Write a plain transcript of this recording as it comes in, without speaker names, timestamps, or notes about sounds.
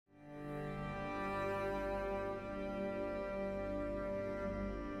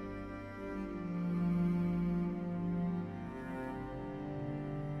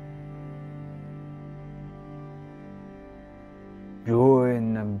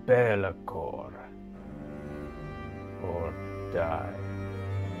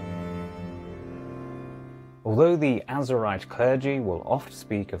Although the Azerite clergy will oft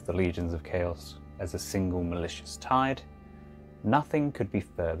speak of the legions of chaos as a single malicious tide, nothing could be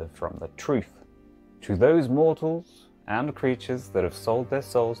further from the truth. To those mortals and creatures that have sold their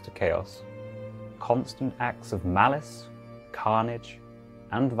souls to chaos, constant acts of malice, carnage,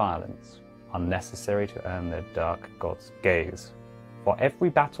 and violence are necessary to earn their dark god's gaze. For every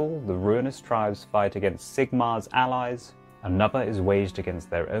battle the ruinous tribes fight against Sigmar's allies, another is waged against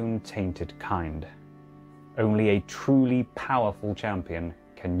their own tainted kind. Only a truly powerful champion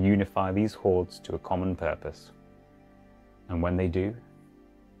can unify these hordes to a common purpose. And when they do,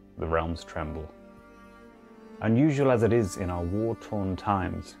 the realms tremble. Unusual as it is in our war-torn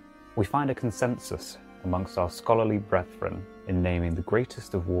times, we find a consensus amongst our scholarly brethren in naming the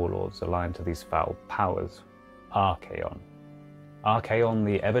greatest of warlords aligned to these foul powers, Archaon. Archaon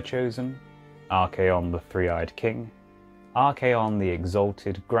the Everchosen, Archaon the Three-Eyed King, Archaon the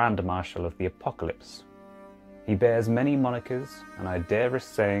exalted Grand Marshal of the Apocalypse. He bears many monikers, and I dare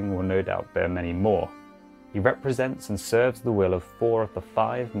risk saying will no doubt bear many more. He represents and serves the will of 4 of the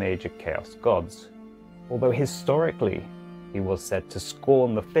 5 major chaos gods, although historically he was said to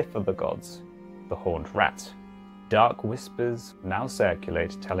scorn the 5th of the gods, the Horned Rat. Dark whispers now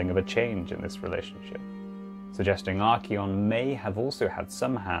circulate telling of a change in this relationship, suggesting Archaon may have also had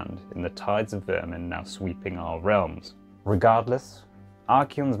some hand in the tides of vermin now sweeping our realms. Regardless,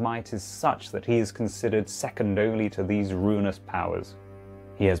 Archaon's might is such that he is considered second only to these ruinous powers.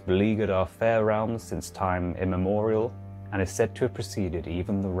 He has beleaguered our fair realms since time immemorial, and is said to have preceded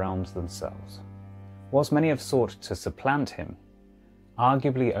even the realms themselves. Whilst many have sought to supplant him,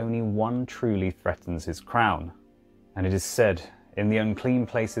 arguably only one truly threatens his crown, and it is said in the unclean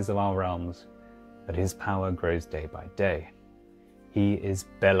places of our realms that his power grows day by day. He is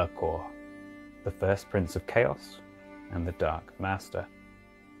Belakor, the first Prince of Chaos and the Dark Master.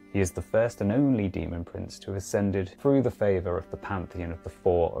 He is the first and only demon prince to have ascended through the favour of the Pantheon of the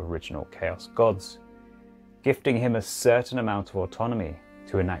 4 original Chaos gods, gifting him a certain amount of autonomy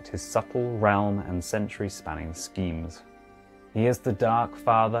to enact his subtle realm and century-spanning schemes. He is the Dark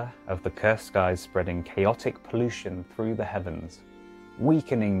Father of the cursed skies, spreading chaotic pollution through the heavens,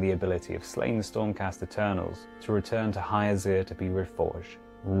 weakening the ability of slain Stormcast Eternals to return to High Azir to be reforged,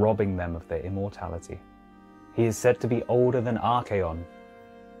 robbing them of their immortality. He is said to be older than Archaon,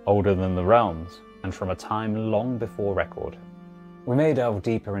 older than the realms, and from a time long before record. We may delve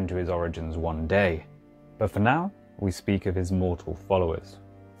deeper into his origins one day, but for now we speak of his mortal followers.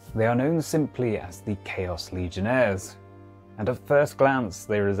 They are known simply as the Chaos Legionnaires, and at first glance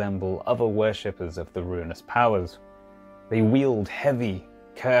they resemble other worshippers of the ruinous powers. They wield heavy,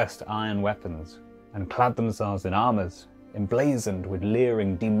 cursed iron weapons, and clad themselves in armours, emblazoned with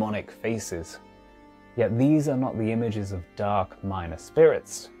leering demonic faces. Yet these are not the images of dark minor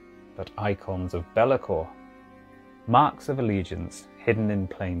spirits, but icons of Belakor, marks of allegiance hidden in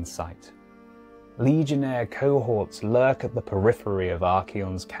plain sight. Legionnaire cohorts lurk at the periphery of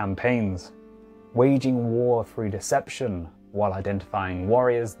Archaon's campaigns, waging war through deception while identifying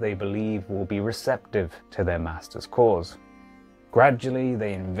warriors they believe will be receptive to their master's cause. Gradually,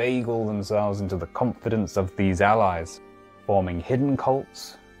 they inveigle themselves into the confidence of these allies, forming hidden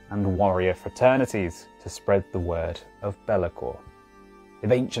cults and warrior fraternities to spread the word of Belakor. If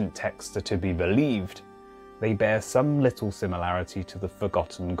ancient texts are to be believed, they bear some little similarity to the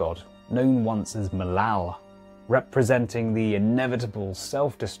forgotten god, known once as Malal, representing the inevitable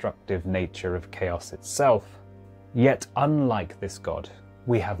self-destructive nature of chaos itself. Yet unlike this god,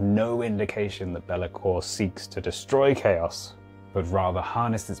 we have no indication that Belakor seeks to destroy chaos, but rather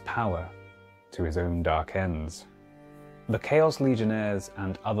harness its power to his own dark ends. The Chaos Legionnaires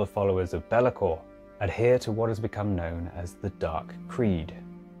and other followers of Belakor adhere to what has become known as the Dark Creed.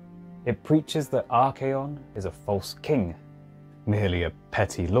 It preaches that Archaon is a false king, merely a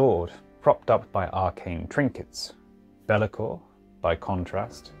petty lord, propped up by arcane trinkets. Belakor, by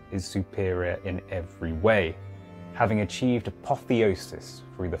contrast, is superior in every way, having achieved apotheosis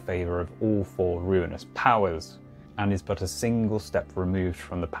through the favour of all 4 ruinous powers, and is but a single step removed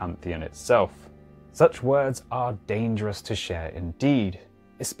from the Pantheon itself. Such words are dangerous to share indeed,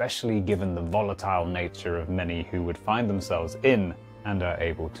 especially given the volatile nature of many who would find themselves in, and are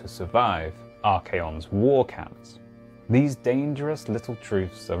able to survive, Archaon's war camps. These dangerous little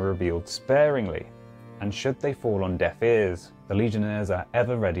truths are revealed sparingly, and should they fall on deaf ears, the Legionnaires are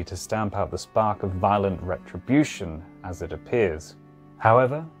ever ready to stamp out the spark of violent retribution as it appears.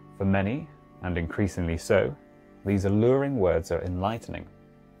 However, for many, and increasingly so, these alluring words are enlightening,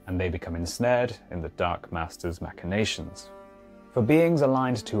 and they become ensnared in the Dark Master's machinations. For beings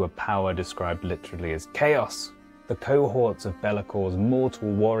aligned to a power described literally as chaos, the cohorts of Belakor's mortal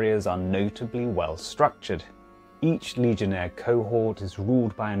warriors are notably well structured. Each Legionnaire cohort is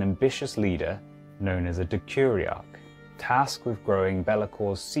ruled by an ambitious leader known as a Decuriarch, tasked with growing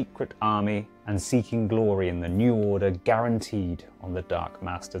Belakor's secret army and seeking glory in the new order guaranteed on the Dark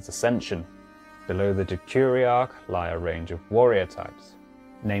Master's ascension. Below the Decuriarch lie a range of warrior types,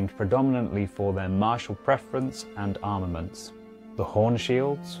 named predominantly for their martial preference and armaments. The Horn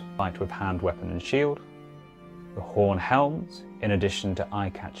Shields fight with hand weapon and shield. The Horn Helms, in addition to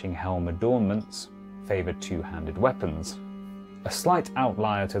eye-catching helm adornments, favour two-handed weapons. A slight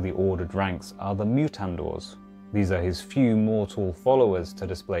outlier to the ordered ranks are the Mutandors. These are his few mortal followers to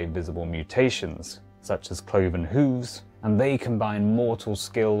display visible mutations, such as cloven hooves, and they combine mortal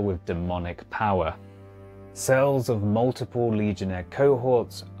skill with demonic power. Cells of multiple Legionnaire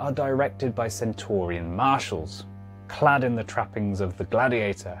cohorts are directed by Centaurion Marshals. Clad in the trappings of the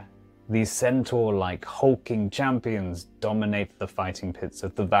gladiator, these centaur-like hulking champions dominate the fighting pits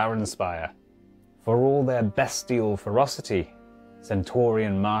of the Varanspire. For all their bestial ferocity,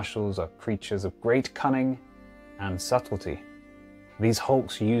 Centaurion Marshals are creatures of great cunning and subtlety. These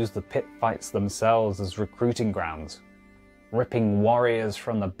hulks use the pit fights themselves as recruiting grounds, ripping warriors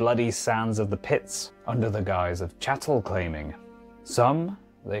from the bloody sands of the pits under the guise of chattel claiming. Some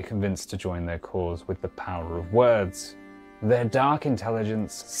they convince to join their cause with the power of words. Their dark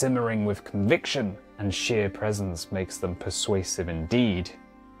intelligence, simmering with conviction and sheer presence, makes them persuasive indeed.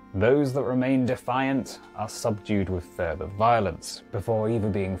 Those that remain defiant are subdued with further violence, before either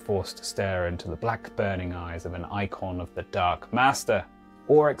being forced to stare into the black burning eyes of an icon of the Dark Master,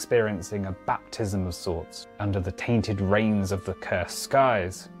 or experiencing a baptism of sorts under the tainted rains of the cursed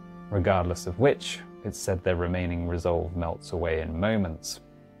skies, regardless of which, it's said their remaining resolve melts away in moments.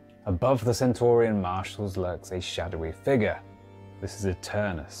 Above the Centaurion Marshals lurks a shadowy figure. This is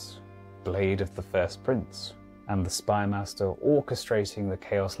Eternus, blade of the First Prince, and the Spymaster orchestrating the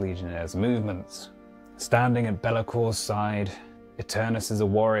Chaos Legionnaires' movements. Standing at Belakor's side, Eternus is a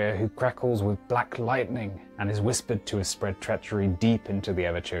warrior who crackles with black lightning and is whispered to have spread treachery deep into the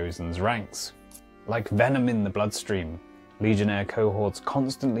Everchosen's ranks. Like venom in the bloodstream, Legionnaire cohorts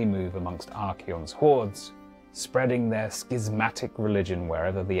constantly move amongst Archaon's hordes, spreading their schismatic religion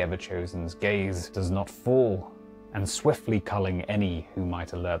wherever the Everchosen's gaze does not fall, and swiftly culling any who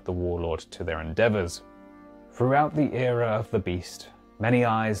might alert the warlord to their endeavours. Throughout the era of the beast, many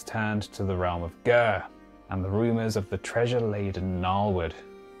eyes turned to the realm of Ghur, and the rumours of the treasure-laden Gnarlwood.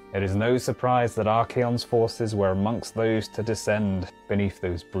 It is no surprise that Archaon's forces were amongst those to descend beneath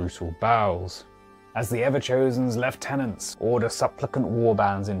those brutal bowels, as the Everchosen's lieutenants order supplicant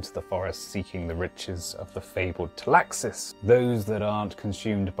warbands into the forest seeking the riches of the fabled Talaxis, those that aren't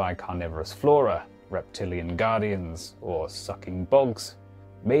consumed by carnivorous flora, reptilian guardians, or sucking bogs,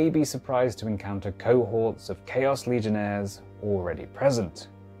 may be surprised to encounter cohorts of Chaos Legionnaires already present.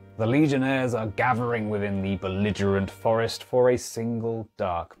 The Legionnaires are gathering within the belligerent forest for a single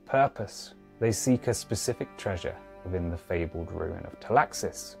dark purpose. They seek a specific treasure within the fabled ruin of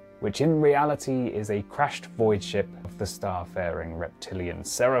Talaxis, which in reality is a crashed void ship of the starfaring reptilian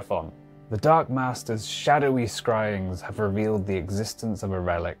Seraphon. The Dark Master's shadowy scryings have revealed the existence of a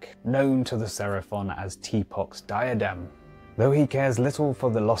relic known to the Seraphon as Tepok's Diadem. Though he cares little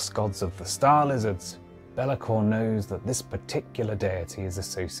for the lost gods of the Star Lizards, Belakor knows that this particular deity is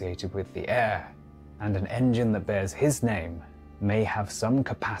associated with the air, and an engine that bears his name may have some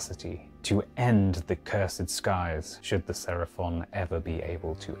capacity to end the cursed skies should the Seraphon ever be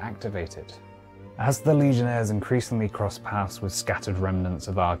able to activate it. As the Legionnaires increasingly cross paths with scattered remnants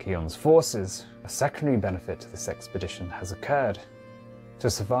of Archaon's forces, a secondary benefit to this expedition has occurred. To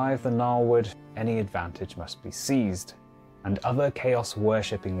survive the Gnarlwood, any advantage must be seized, and other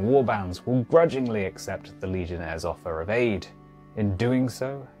chaos-worshipping warbands will grudgingly accept the Legionnaires' offer of aid. In doing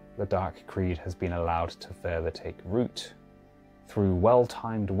so, the Dark Creed has been allowed to further take root. Through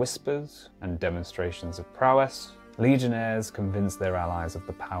well-timed whispers and demonstrations of prowess, Legionnaires convince their allies of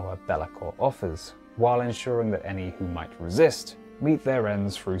the power Belakor offers, while ensuring that any who might resist meet their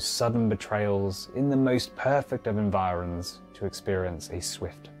ends through sudden betrayals in the most perfect of environs to experience a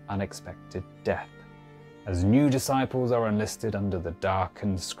swift, unexpected death. As new disciples are enlisted under the dark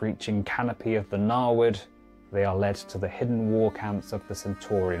and screeching canopy of the Gnarlwood, they are led to the hidden war camps of the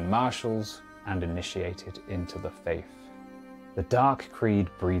Centaurion Marshals and initiated into the faith. The Dark Creed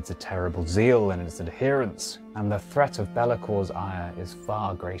breeds a terrible zeal in its adherents, and the threat of Belakor's ire is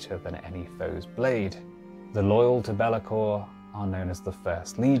far greater than any foe's blade. The loyal to Belakor are known as the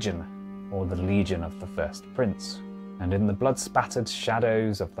First Legion, or the Legion of the First Prince, and in the blood-spattered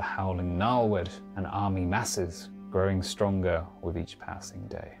shadows of the howling Gnarlwood, an army masses, growing stronger with each passing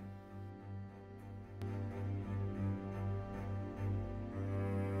day.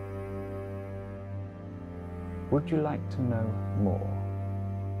 Would you like to know more?